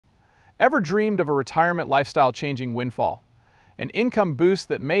Ever dreamed of a retirement lifestyle-changing windfall? An income boost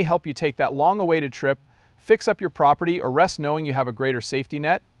that may help you take that long-awaited trip, fix up your property, or rest knowing you have a greater safety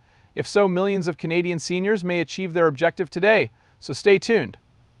net? If so, millions of Canadian seniors may achieve their objective today, so stay tuned.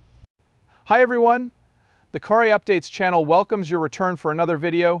 Hi everyone! The CRA Updates channel welcomes your return for another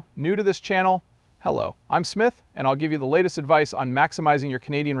video. New to this channel? Hello, I'm Smith, and I'll give you the latest advice on maximizing your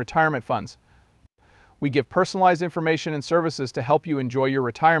Canadian retirement funds. We give personalized information and services to help you enjoy your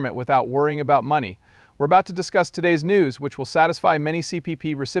retirement without worrying about money. We're about to discuss today's news, which will satisfy many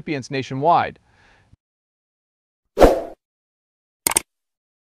CPP recipients nationwide.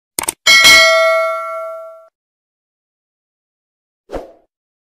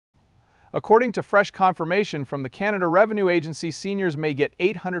 According to fresh confirmation from the Canada Revenue Agency, seniors may get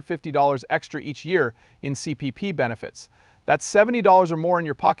 $850 extra each year in CPP benefits. That's $70 or more in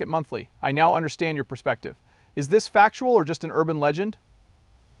your pocket monthly. I now understand your perspective. Is this factual or just an urban legend?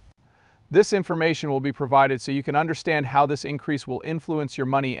 This information will be provided so you can understand how this increase will influence your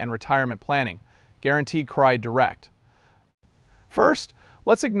money and retirement planning. Guaranteed CRA Direct. First,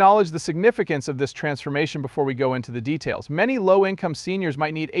 let's acknowledge the significance of this transformation before we go into the details. Many low-income seniors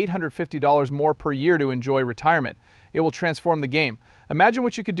might need $850 more per year to enjoy retirement. It will transform the game. Imagine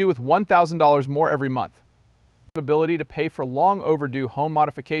what you could do with $1,000 more every month. The ability to pay for long overdue home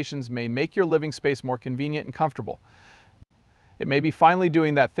modifications may make your living space more convenient and comfortable. It may be finally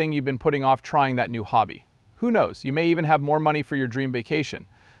doing that thing you've been putting off, trying that new hobby. Who knows, you may even have more money for your dream vacation.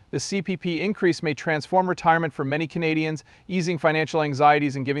 The CPP increase may transform retirement for many Canadians, easing financial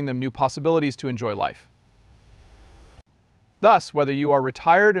anxieties and giving them new possibilities to enjoy life. Thus, whether you are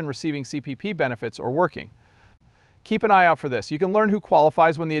retired and receiving CPP benefits or working, keep an eye out for this. You can learn who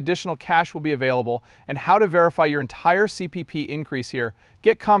qualifies, when the additional cash will be available, and how to verify your entire CPP increase here.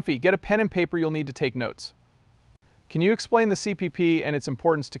 Get comfy, get a pen and paper, you'll need to take notes. Can you explain the CPP and its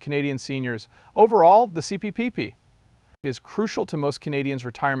importance to Canadian seniors? Overall, the CPP is crucial to most Canadians'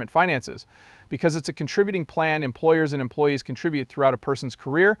 retirement finances. Because it's a contributing plan employers and employees contribute throughout a person's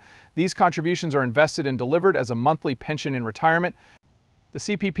career, these contributions are invested and delivered as a monthly pension in retirement. The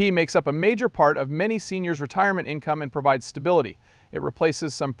CPP makes up a major part of many seniors' retirement income and provides stability. It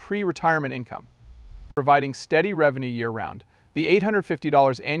replaces some pre-retirement income, providing steady revenue year-round. The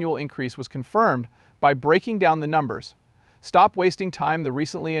 $850 annual increase was confirmed by breaking down the numbers. Stop wasting time. The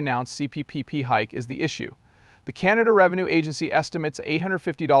recently announced CPP hike is the issue. The Canada Revenue Agency estimates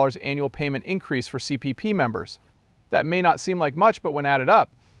 $850 annual payment increase for CPP members. That may not seem like much, but when added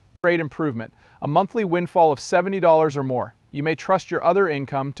up, great improvement. A monthly windfall of $70 or more. You may trust your other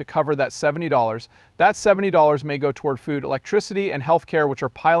income to cover that $70. That $70 may go toward food, electricity, and healthcare, which are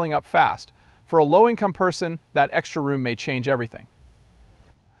piling up fast. For a low-income person, that extra room may change everything.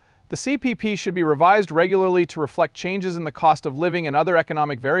 The CPP should be revised regularly to reflect changes in the cost of living and other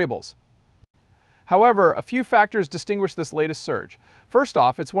economic variables. However, a few factors distinguish this latest surge. First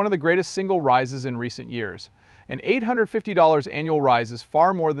off, it's one of the greatest single rises in recent years. An $850 annual rise is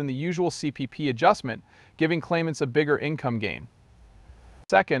far more than the usual CPP adjustment, giving claimants a bigger income gain.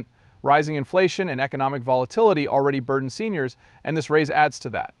 Second, rising inflation and economic volatility already burden seniors, and this raise adds to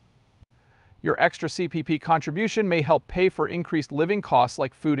that. Your extra CPP contribution may help pay for increased living costs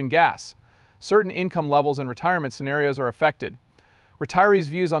like food and gas. Certain income levels and retirement scenarios are affected. Retirees'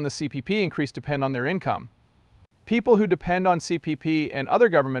 views on the CPP increase depend on their income. People who depend on CPP and other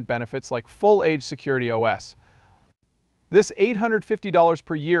government benefits like full-age security OS. This $850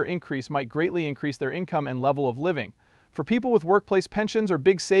 per year increase might greatly increase their income and level of living. For people with workplace pensions or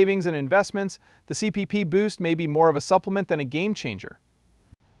big savings and investments, the CPP boost may be more of a supplement than a game changer.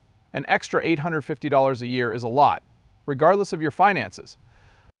 An extra $850 a year is a lot, regardless of your finances.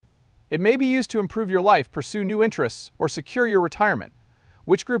 It may be used to improve your life, pursue new interests, or secure your retirement.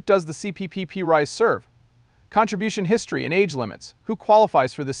 Which group does the CPP rise serve? Contribution history and age limits. Who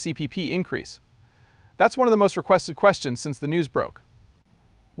qualifies for the CPP increase? That's one of the most requested questions since the news broke.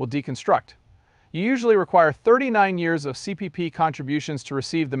 We'll deconstruct. You usually require 39 years of CPP contributions to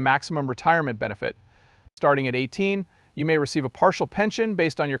receive the maximum retirement benefit. Starting at 18, you may receive a partial pension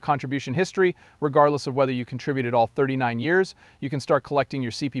based on your contribution history, regardless of whether you contributed all 39 years. You can start collecting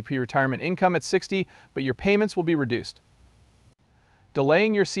your CPP retirement income at 60, but your payments will be reduced.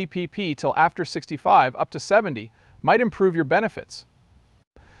 Delaying your CPP till after 65 up to 70 might improve your benefits.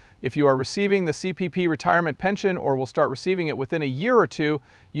 If you are receiving the CPP retirement pension or will start receiving it within a year or two,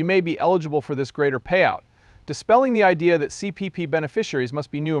 you may be eligible for this greater payout. Dispelling the idea that CPP beneficiaries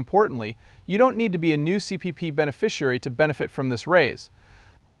must be new. Importantly, you don't need to be a new CPP beneficiary to benefit from this raise.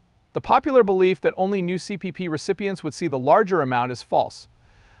 The popular belief that only new CPP recipients would see the larger amount is false.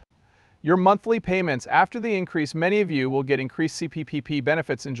 Your monthly payments after the increase. Many of you will get increased CPP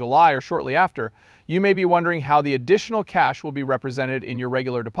benefits in July or shortly after. You may be wondering how the additional cash will be represented in your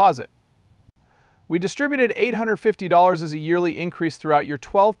regular deposit. We distributed $850 as a yearly increase throughout your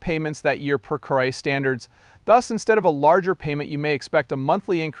 12 payments that year per CRA standards. Thus, instead of a larger payment, you may expect a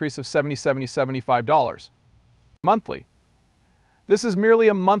monthly increase of $75 monthly. This is merely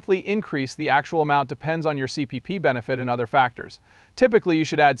a monthly increase. The actual amount depends on your CPP benefit and other factors. Typically, you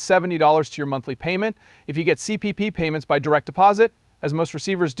should add $70 to your monthly payment. If you get CPP payments by direct deposit, as most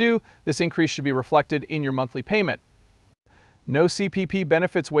receivers do, this increase should be reflected in your monthly payment. No CPP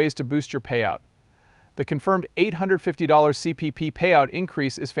benefits. Ways to boost your payout. The confirmed $850 CPP payout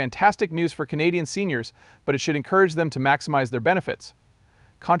increase is fantastic news for Canadian seniors, but it should encourage them to maximize their benefits.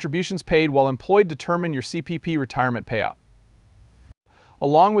 Contributions paid while employed determine your CPP retirement payout,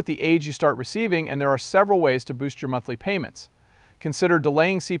 along with the age you start receiving, and there are several ways to boost your monthly payments. Consider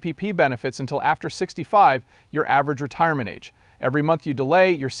delaying CPP benefits until after 65, your average retirement age. Every month you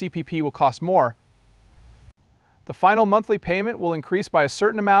delay, your CPP will cost more. The final monthly payment will increase by a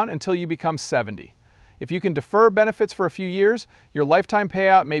certain amount until you become 70. If you can defer benefits for a few years, your lifetime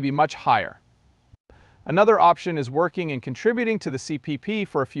payout may be much higher. Another option is working and contributing to the CPP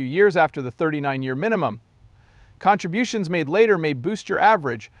for a few years after the 39-year minimum. Contributions made later may boost your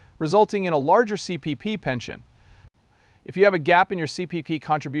average, resulting in a larger CPP pension. If you have a gap in your CPP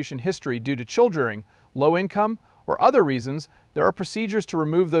contribution history due to children, low income, or other reasons, there are procedures to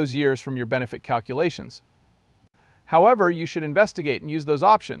remove those years from your benefit calculations. However, you should investigate and use those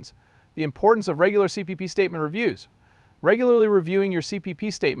options. The importance of regular CPP statement reviews. Regularly reviewing your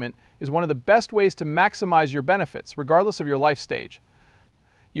CPP statement is one of the best ways to maximize your benefits, regardless of your life stage.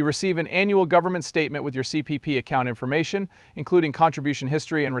 You receive an annual government statement with your CPP account information, including contribution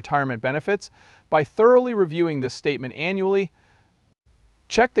history and retirement benefits. By thoroughly reviewing this statement annually,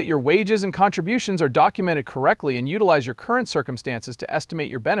 check that your wages and contributions are documented correctly and utilize your current circumstances to estimate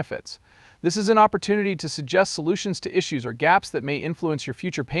your benefits. This is an opportunity to suggest solutions to issues or gaps that may influence your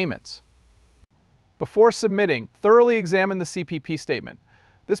future payments. Before submitting, thoroughly examine the CPP statement.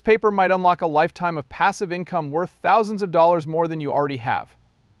 This paper might unlock a lifetime of passive income worth thousands of dollars more than you already have.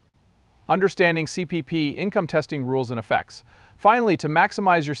 Understanding CPP income testing rules and effects. Finally, to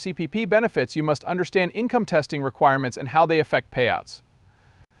maximize your CPP benefits, you must understand income testing requirements and how they affect payouts.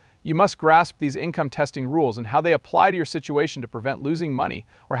 You must grasp these income testing rules and how they apply to your situation to prevent losing money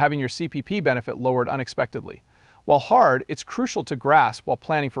or having your CPP benefit lowered unexpectedly. While hard, it's crucial to grasp while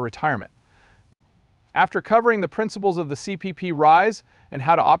planning for retirement. After covering the principles of the CPP rise and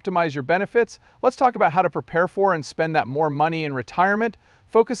how to optimize your benefits, let's talk about how to prepare for and spend that more money in retirement,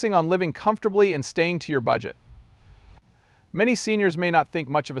 focusing on living comfortably and staying to your budget. Many seniors may not think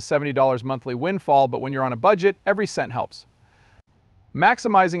much of a $70 monthly windfall, but when you're on a budget, every cent helps.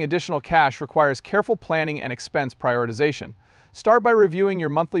 Maximizing additional cash requires careful planning and expense prioritization. Start by reviewing your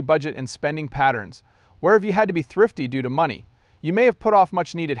monthly budget and spending patterns. Where have you had to be thrifty due to money? You may have put off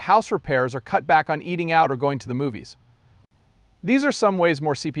much-needed house repairs or cut back on eating out or going to the movies. These are some ways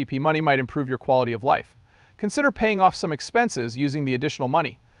more CPP money might improve your quality of life. Consider paying off some expenses using the additional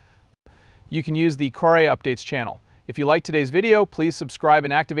money. You can use the CRA Updates channel. If you liked today's video, please subscribe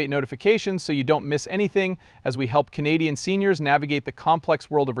and activate notifications so you don't miss anything as we help Canadian seniors navigate the complex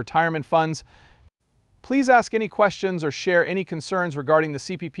world of retirement funds. Please ask any questions or share any concerns regarding the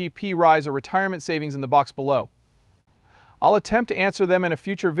CPP rise or retirement savings in the box below. I'll attempt to answer them in a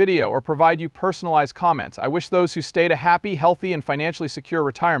future video or provide you personalized comments. I wish those who stayed a happy, healthy, and financially secure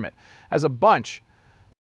retirement. As a bunch,